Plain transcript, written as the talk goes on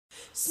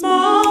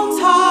Small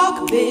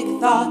talk,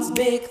 big thoughts,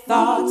 big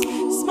thoughts.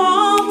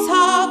 Small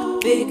talk,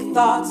 big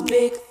thoughts,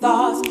 big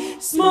thoughts.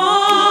 Small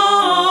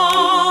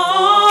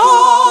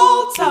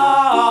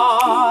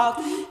talk,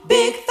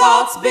 big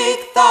thoughts, big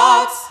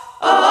thoughts.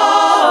 Oh.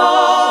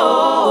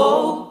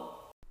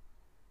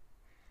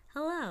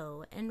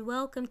 Hello, and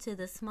welcome to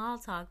the Small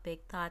Talk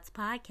Big Thoughts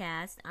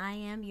podcast. I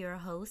am your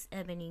host,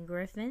 Ebony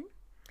Griffin.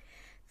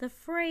 The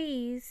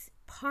phrase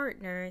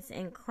partners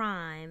in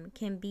crime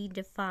can be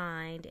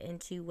defined in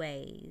two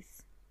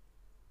ways.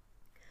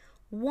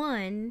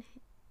 One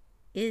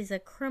is a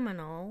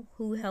criminal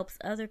who helps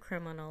other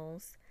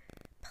criminals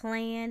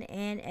plan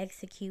and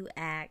execute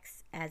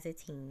acts as a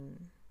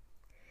team.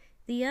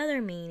 The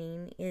other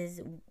meaning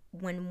is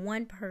when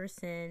one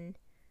person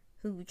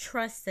who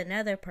trusts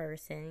another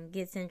person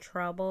gets in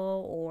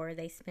trouble, or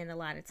they spend a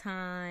lot of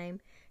time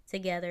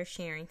together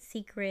sharing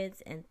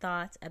secrets and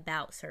thoughts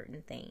about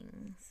certain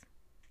things.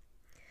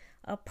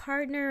 A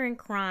partner in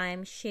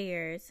crime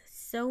shares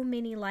so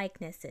many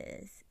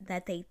likenesses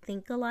that they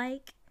think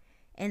alike,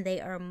 and they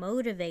are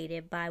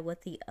motivated by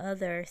what the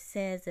other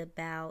says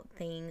about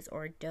things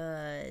or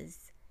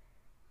does.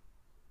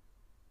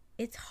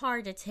 It's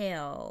hard to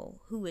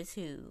tell who is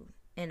who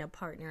in a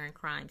partner in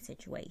crime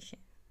situation.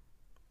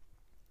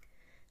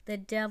 The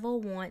devil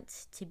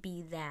wants to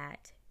be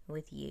that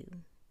with you.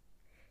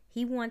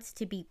 He wants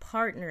to be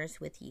partners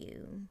with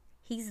you.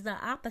 He's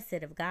the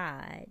opposite of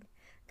God.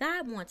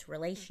 God wants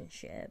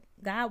relationship.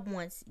 God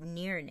wants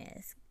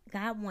nearness.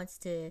 God wants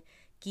to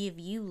give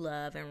you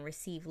love and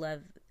receive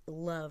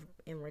love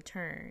in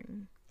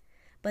return.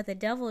 But the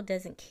devil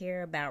doesn't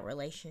care about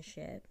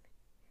relationship.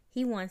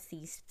 He wants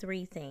these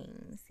three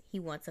things. He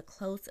wants a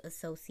close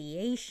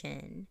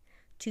association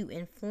to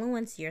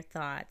influence your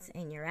thoughts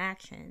and your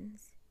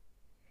actions.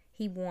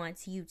 He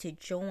wants you to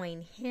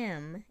join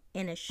him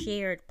in a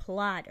shared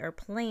plot or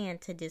plan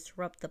to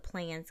disrupt the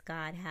plans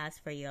God has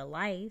for your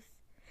life.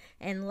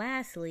 And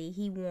lastly,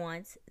 he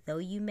wants, though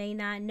you may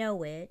not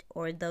know it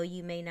or though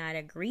you may not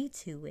agree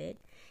to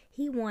it,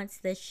 he wants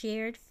the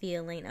shared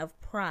feeling of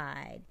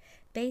pride,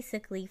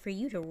 basically for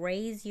you to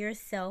raise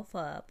yourself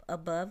up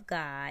above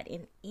God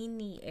in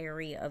any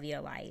area of your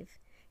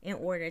life in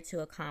order to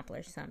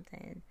accomplish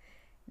something.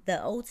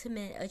 The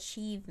ultimate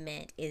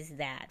achievement is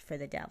that for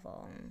the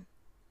devil.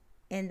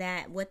 And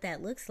that what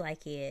that looks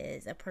like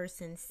is a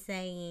person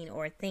saying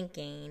or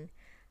thinking,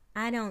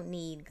 I don't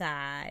need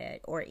God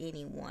or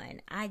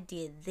anyone. I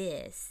did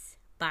this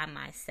by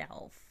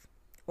myself,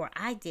 or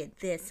I did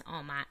this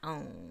on my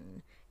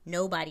own.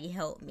 Nobody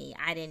helped me.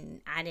 I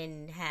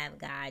didn't have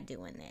God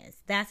doing this.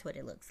 That's what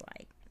it looks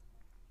like.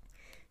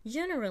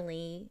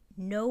 Generally,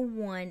 no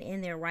one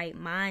in their right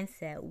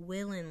mindset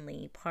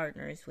willingly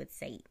partners with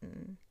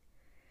Satan.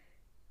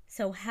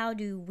 So how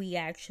do we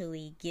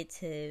actually get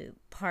to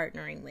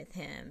partnering with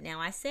him? Now,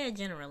 I said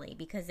generally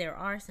because there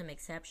are some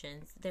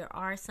exceptions. There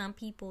are some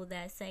people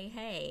that say,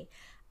 hey,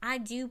 I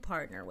do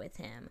partner with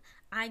him.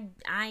 I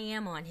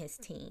am on his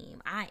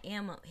team. I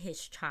am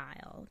his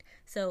child.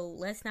 So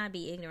let's not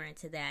be ignorant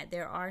to that.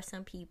 There are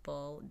some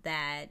people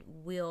that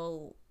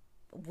will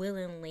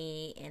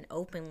willingly and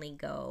openly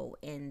go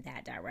in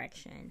that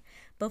direction.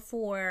 But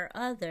for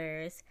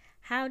others,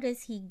 how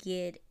does he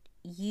get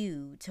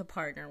you to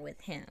partner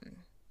with him?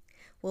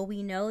 Well,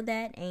 we know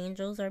that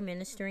angels are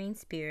ministering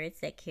spirits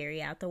that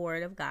carry out the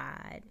word of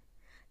God.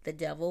 The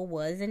devil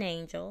was an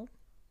angel.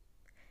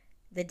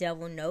 The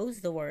devil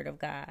knows the word of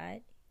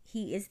God.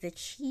 He is the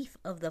chief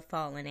of the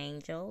fallen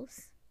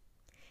angels.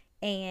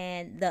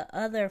 And the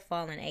other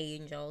fallen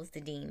angels,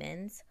 the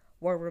demons,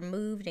 were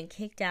removed and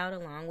kicked out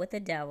along with the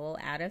devil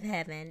out of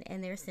heaven,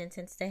 and they're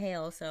sentenced to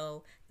hell.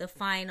 So the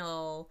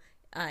final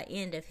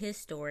end of his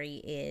story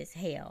is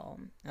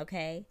hell,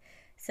 okay?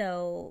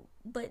 So,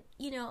 but,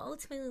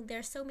 ultimately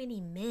there's so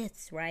many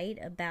myths, right,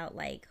 about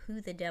like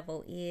who the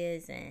devil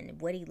is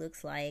and what he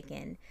looks like.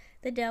 And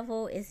the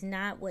devil is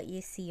not what you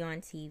see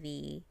on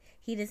TV.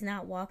 He does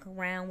not walk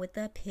around with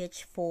a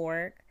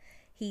pitchfork.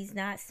 He's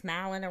not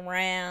smiling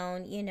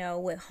around,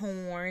 with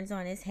horns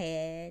on his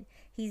head.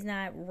 He's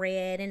not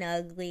red and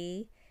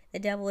ugly. The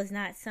devil is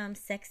not some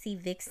sexy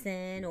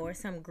vixen or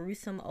some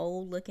gruesome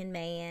old looking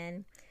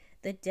man.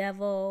 The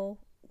devil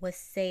was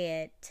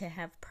said to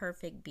have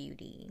perfect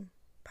beauty.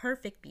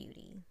 Perfect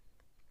beauty.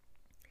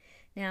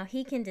 Now,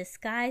 he can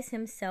disguise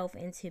himself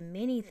into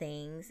many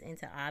things,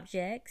 into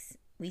objects.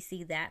 We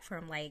see that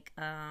from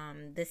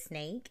the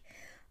snake.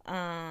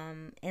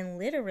 And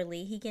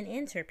literally, he can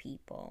enter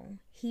people.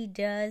 He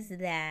does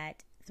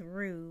that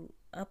through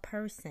a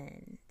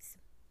person's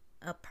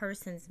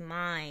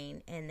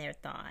mind and their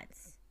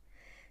thoughts.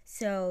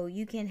 So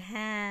you can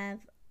have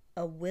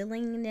a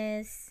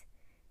willingness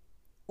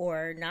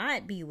or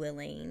not be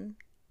willing,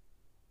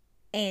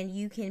 and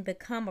you can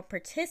become a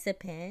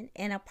participant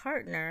and a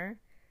partner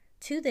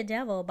to the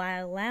devil by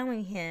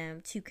allowing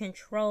him to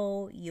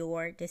control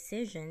your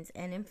decisions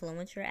and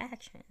influence your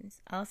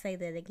actions. I'll say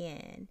that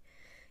again.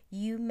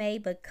 You may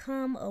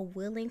become a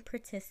willing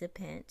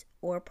participant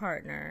or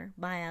partner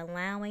by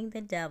allowing the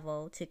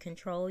devil to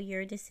control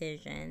your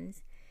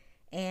decisions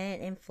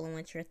and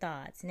influence your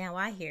thoughts. Now,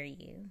 I hear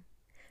you.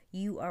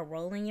 You are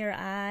rolling your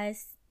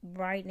eyes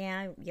right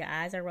now. Your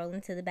eyes are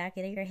rolling to the back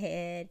of your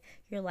head.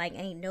 You're like,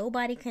 ain't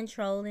nobody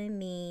controlling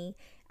me.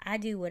 I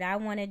do what I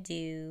want to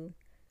do,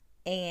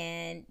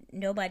 and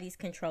nobody's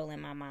controlling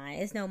my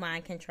mind. It's no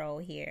mind control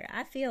here.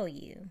 I feel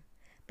you.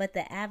 But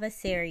the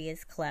adversary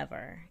is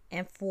clever.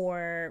 And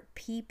for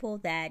people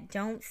that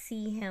don't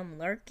see him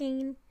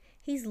lurking,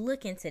 he's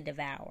looking to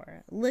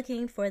devour,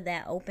 looking for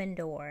that open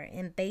door.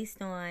 And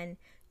based on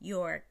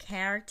your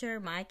character,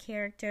 my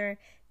character,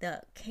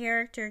 the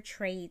character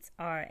traits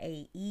are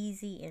a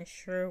easy and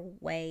sure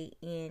way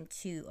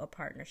into a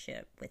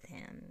partnership with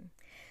him.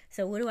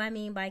 So what do I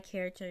mean by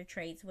character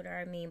traits? What do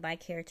I mean by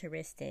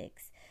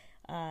characteristics?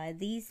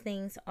 These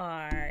things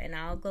are, and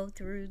I'll go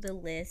through the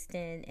list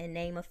and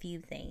name a few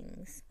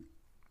things.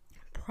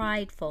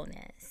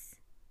 Pridefulness.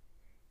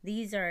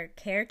 These are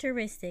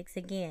characteristics,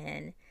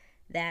 again,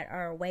 that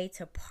are a way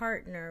to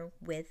partner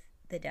with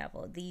the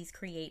devil. These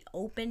create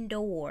open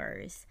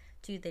doors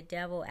to the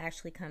devil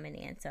actually coming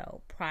in.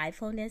 So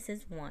pridefulness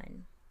is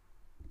one.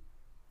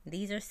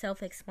 These are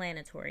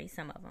self-explanatory,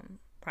 some of them.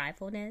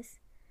 Pridefulness,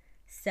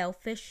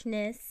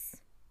 selfishness,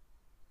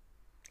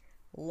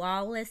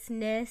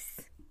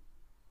 lawlessness,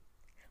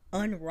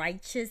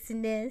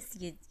 unrighteousness.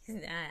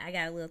 I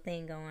got a little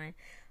thing going.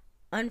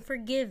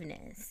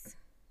 Unforgiveness.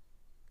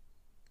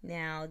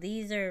 Now,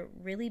 these are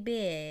really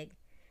big.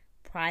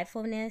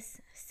 Pridefulness,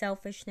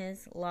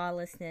 selfishness,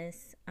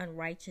 lawlessness,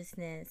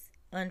 unrighteousness,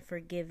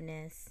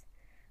 unforgiveness,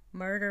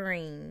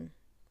 murdering,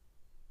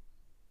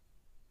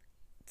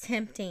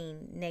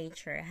 tempting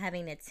nature,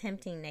 having a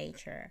tempting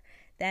nature.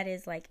 That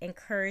is like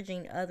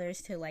encouraging others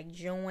to like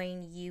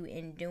join you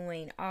in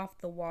doing off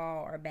the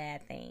wall or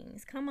bad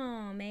things. Come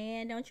on,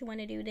 man. Don't you want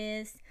to do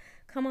this?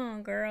 Come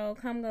on, girl.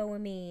 Come go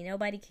with me.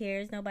 Nobody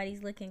cares.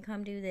 Nobody's looking.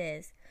 Come do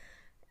this.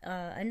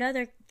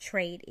 Another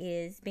trait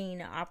is being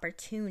an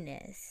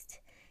opportunist.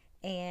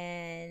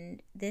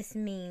 And this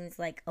means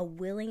like a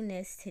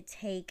willingness to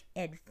take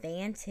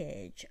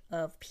advantage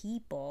of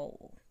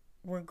people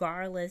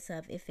regardless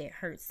of if it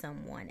hurts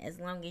someone, as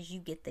long as you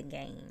get the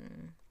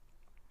gain.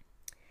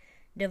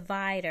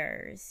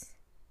 Dividers.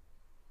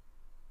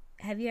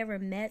 Have you ever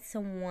met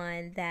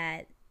someone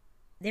that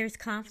there's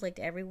conflict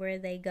everywhere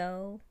they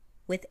go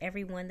with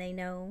everyone they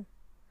know?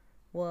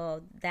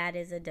 Well, that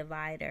is a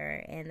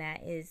divider, and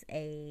that is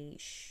a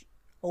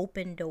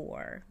open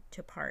door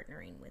to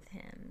partnering with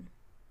him.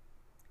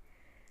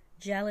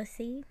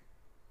 Jealousy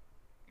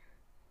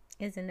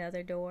is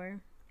another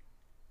door.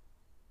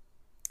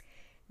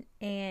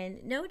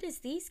 And notice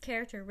these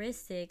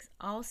characteristics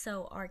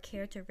also are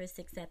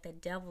characteristics that the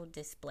devil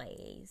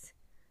displays.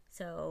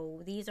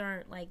 So these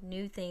aren't like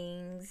new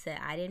things that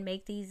I didn't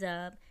make these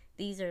up.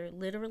 These are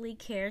literally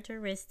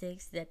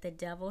characteristics that the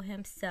devil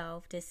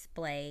himself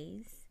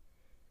displays.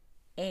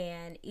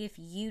 And if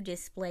you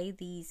display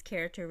these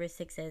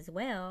characteristics as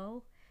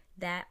well,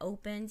 that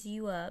opens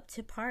you up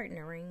to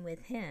partnering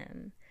with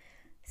him.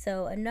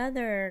 So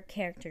another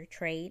character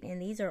trait,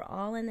 and these are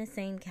all in the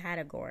same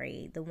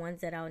category, the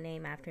ones that I'll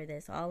name after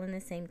this, all in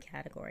the same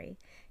category.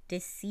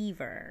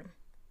 Deceiver.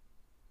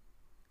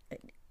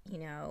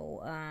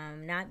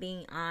 Not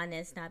being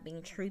honest, not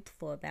being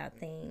truthful about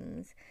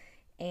things.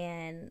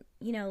 And,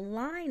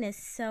 lying is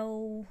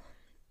so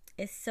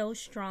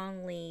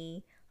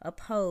strongly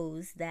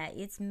opposed that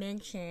it's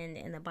mentioned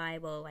in the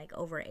Bible like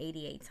over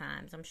 88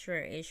 times. I'm sure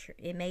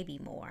it may be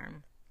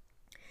more.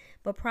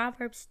 But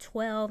Proverbs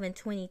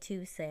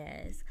 12:22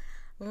 says,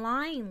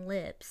 lying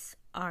lips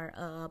are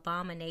an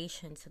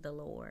abomination to the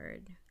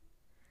Lord.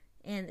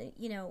 And,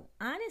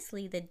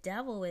 honestly, the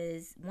devil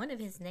is, one of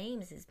his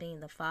names is being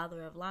the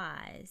father of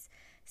lies.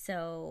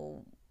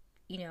 So,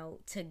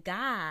 to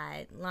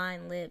God,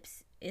 lying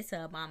lips, it's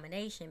an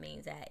abomination,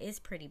 means that it's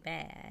pretty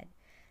bad.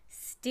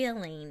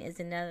 Stealing is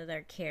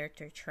another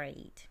character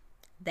trait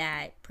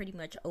that pretty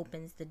much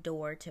opens the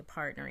door to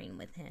partnering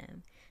with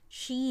him.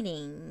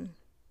 Cheating,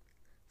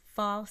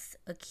 false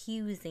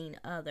accusing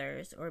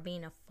others, or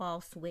being a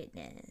false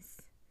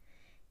witness.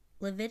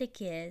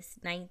 Leviticus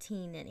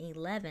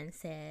 19:11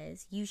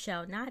 says, "You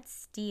shall not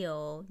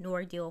steal,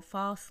 nor deal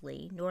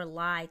falsely, nor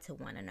lie to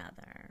one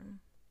another."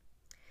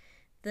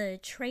 The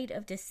trait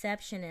of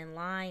deception and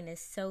lying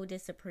is so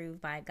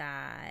disapproved by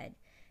God.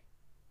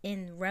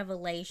 In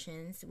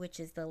Revelation, which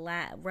is the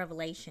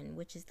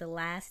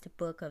last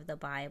book of the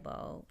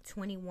Bible,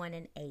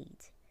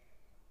 21:8,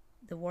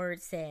 the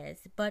word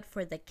says, "But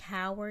for the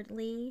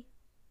cowardly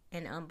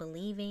and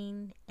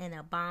unbelieving and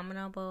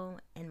abominable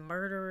and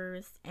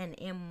murderers and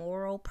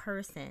immoral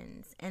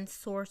persons and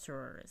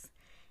sorcerers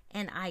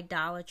and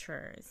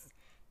idolaters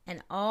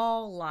and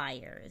all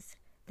liars,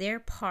 their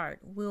part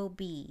will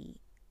be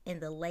in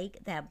the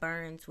lake that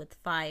burns with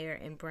fire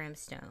and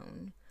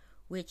brimstone,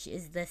 which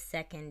is the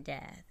second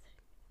death."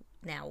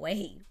 Now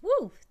wait,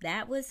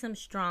 that was some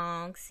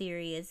strong,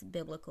 serious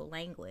biblical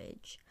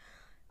language.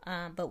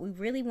 But we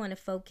really want to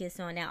focus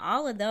on, now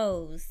all of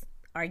those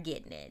are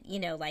getting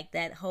it. Like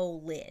that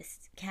whole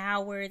list.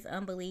 Cowards,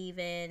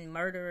 unbelieving,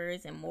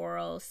 murderers,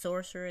 immoral,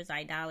 sorcerers,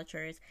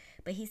 idolaters.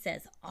 But he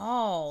says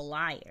all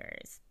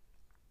liars.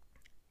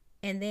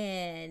 And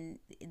then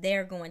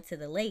they're going to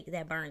the lake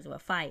that burns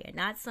with fire.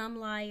 Not some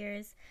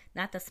liars,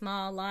 not the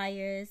small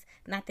liars,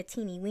 not the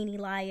teeny weeny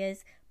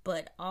liars,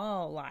 but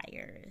all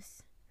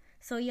liars.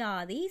 So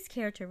y'all, these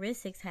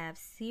characteristics have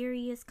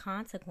serious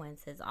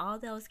consequences. All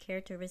those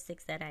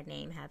characteristics that I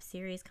named have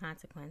serious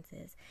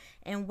consequences.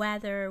 And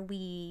whether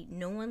we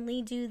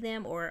knowingly do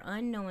them or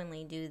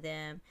unknowingly do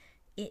them,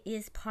 it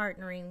is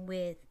partnering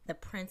with the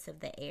prince of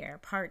the air,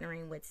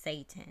 partnering with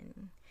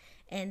Satan.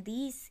 And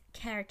these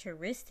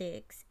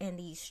characteristics and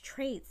these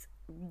traits,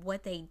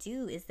 what they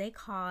do is they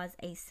cause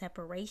a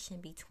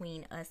separation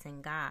between us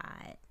and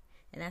God.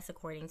 And that's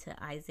according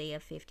to Isaiah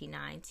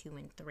 59, 2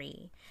 and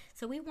 3.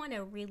 So we want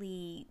to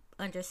really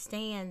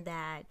understand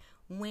that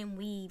when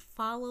we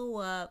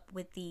follow up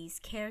with these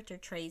character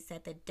traits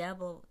that the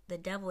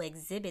devil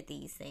exhibit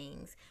these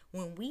things,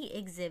 when we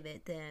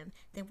exhibit them,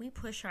 then we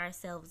push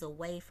ourselves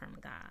away from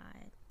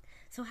God.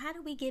 So how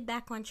do we get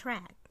back on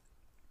track?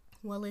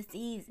 Well, it's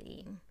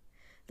easy.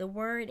 The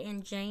word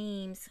in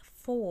James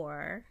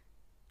 4,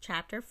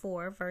 chapter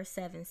 4, verse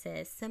 7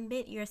 says,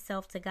 submit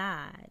yourself to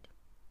God.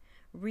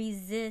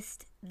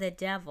 Resist the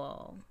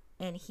devil,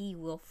 and he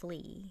will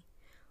flee.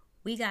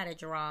 We got to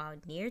draw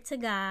near to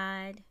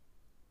God,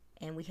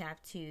 and we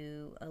have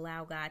to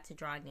allow God to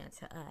draw near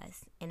to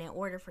us. And in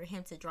order for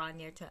him to draw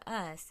near to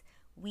us,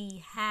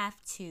 we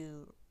have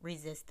to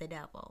resist the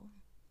devil.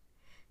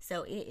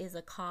 So it is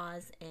a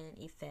cause and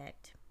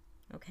effect.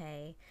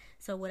 Okay,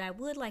 so what I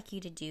would like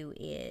you to do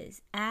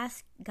is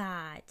ask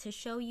God to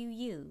show you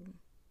you.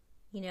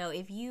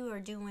 If you are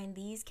doing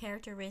these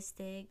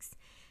characteristics,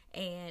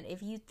 and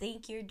if you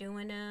think you're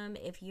doing them,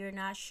 if you're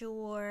not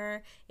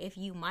sure, if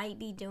you might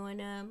be doing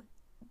them,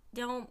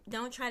 don't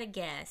try to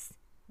guess.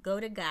 Go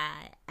to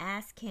God.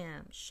 Ask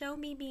him, show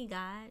me me,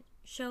 God.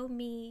 Show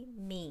me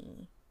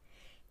me.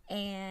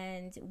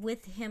 And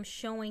with him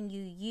showing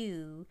you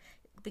you,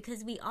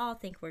 because we all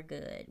think we're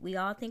good. We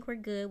all think we're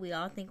good. We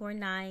all think we're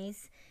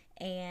nice.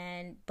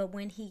 But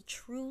when he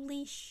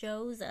truly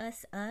shows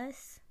us,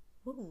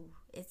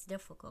 it's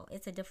difficult.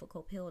 It's a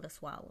difficult pill to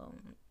swallow.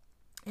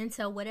 And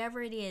so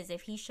whatever it is,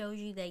 if he shows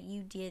you that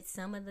you did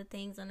some of the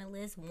things on the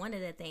list, one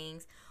of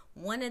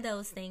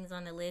those things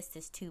on the list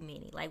is too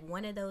many. Like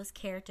one of those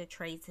character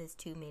traits is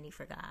too many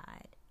for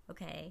God.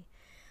 Okay?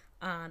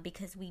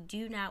 Because we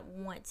do not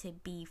want to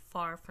be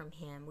far from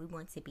him. We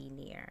want to be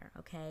near.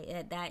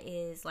 Okay? That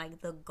is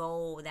like the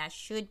goal. That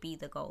should be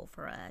the goal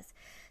for us.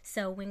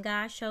 So when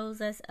God shows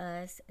us,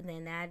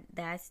 then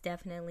that's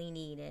definitely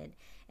needed.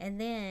 And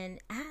then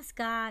ask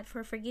God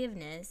for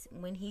forgiveness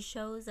when he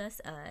shows us.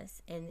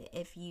 And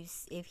if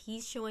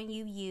he's showing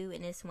you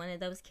and it's one of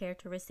those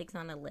characteristics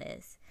on the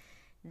list,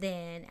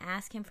 then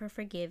ask him for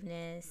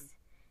forgiveness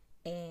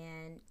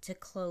and to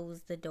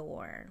close the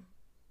door.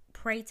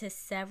 Pray to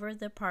sever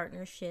the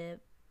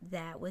partnership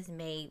that was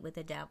made with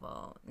the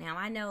devil. Now,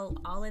 I know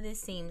all of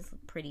this seems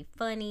pretty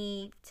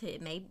funny.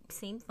 It may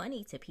seem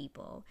funny to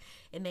people.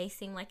 It may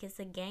seem like it's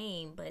a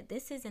game, but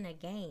this isn't a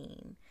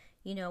game.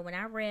 When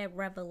I read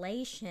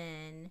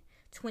Revelation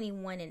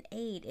 21 and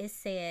 8, it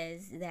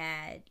says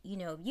that,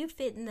 if you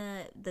fit in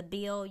the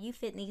bill, you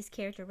fit in these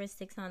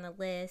characteristics on the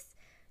list,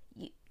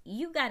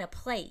 you got a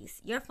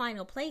place. Your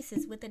final place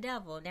is with the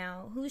devil.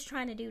 Now, who's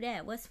trying to do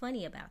that? What's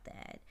funny about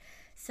that?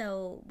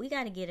 So we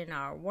got to get in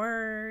our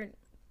word.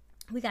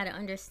 We got to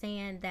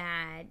understand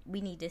that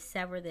we need to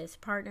sever this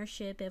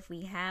partnership if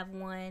we have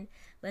one.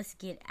 Let's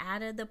get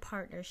out of the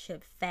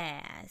partnership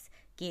fast.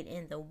 Get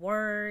in the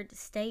word,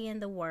 stay in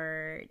the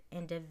word,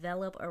 and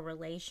develop a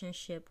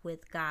relationship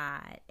with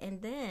God.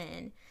 And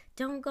then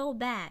don't go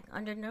back.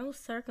 Under no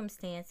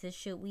circumstances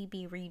should we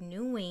be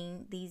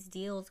renewing these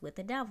deals with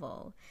the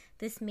devil.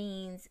 This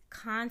means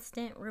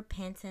constant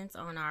repentance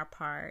on our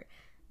part.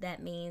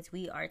 That means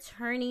we are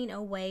turning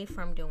away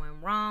from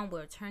doing wrong.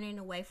 We're turning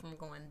away from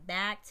going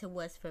back to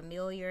what's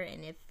familiar.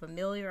 And if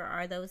familiar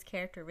are those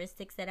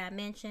characteristics that I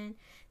mentioned,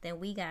 then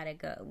we got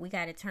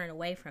to turn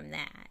away from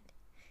that.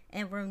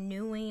 And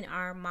renewing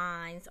our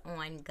minds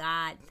on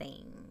God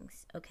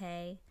things,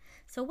 okay?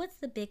 So what's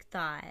the big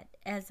thought?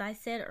 As I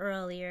said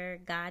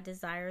earlier, God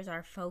desires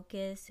our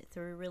focus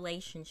through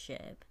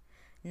relationship.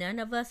 None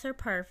of us are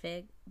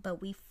perfect,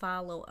 but we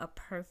follow a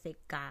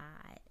perfect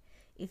God.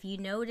 If you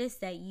notice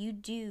that you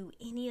do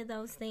any of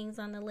those things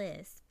on the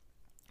list,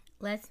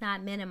 let's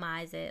not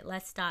minimize it.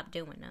 Let's stop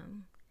doing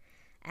them.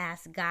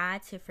 Ask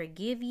God to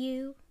forgive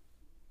you.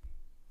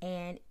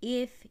 And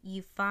if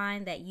you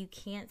find that you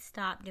can't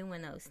stop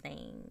doing those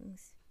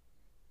things,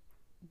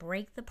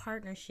 break the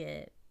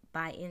partnership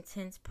by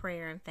intense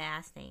prayer and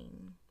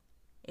fasting.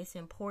 It's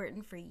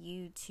important for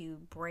you to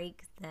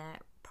break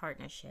that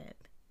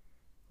partnership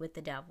with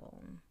the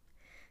devil.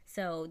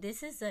 So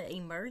this is an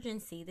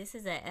emergency. This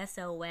is a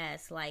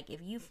SOS. Like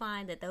if you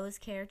find that those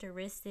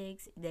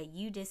characteristics, that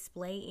you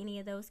display any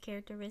of those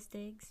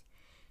characteristics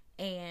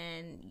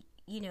and,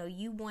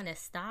 you want to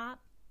stop,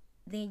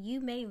 then you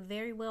may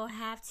very well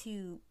have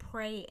to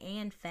pray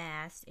and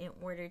fast in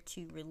order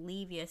to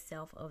relieve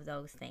yourself of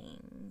those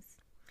things.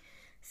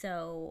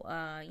 So,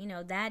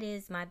 that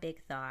is my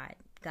big thought.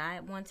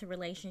 God wants a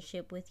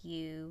relationship with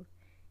you,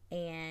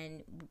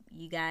 and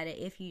you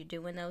gotta, if you're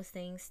doing those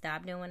things,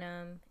 stop doing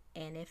them.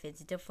 And if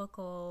it's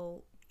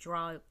difficult,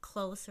 draw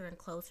closer and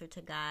closer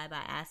to God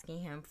by asking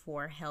Him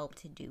for help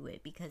to do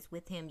it, because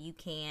with Him you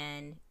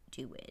can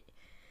do it.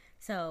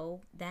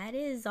 So that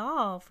is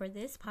all for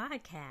this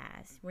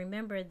podcast.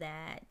 Remember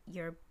that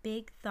your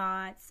big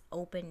thoughts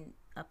open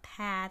a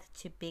path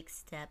to big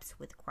steps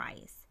with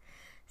Christ.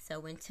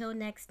 So until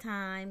next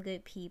time,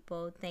 good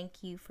people,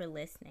 thank you for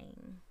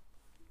listening.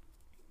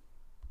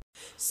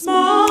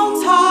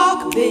 Small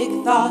talk,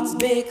 big thoughts,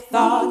 big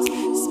thoughts.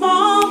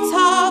 Small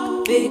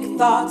talk, big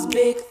thoughts,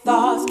 big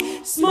thoughts.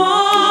 Small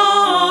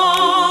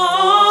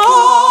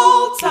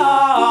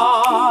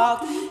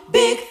talk,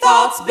 big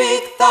thoughts,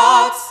 big thoughts.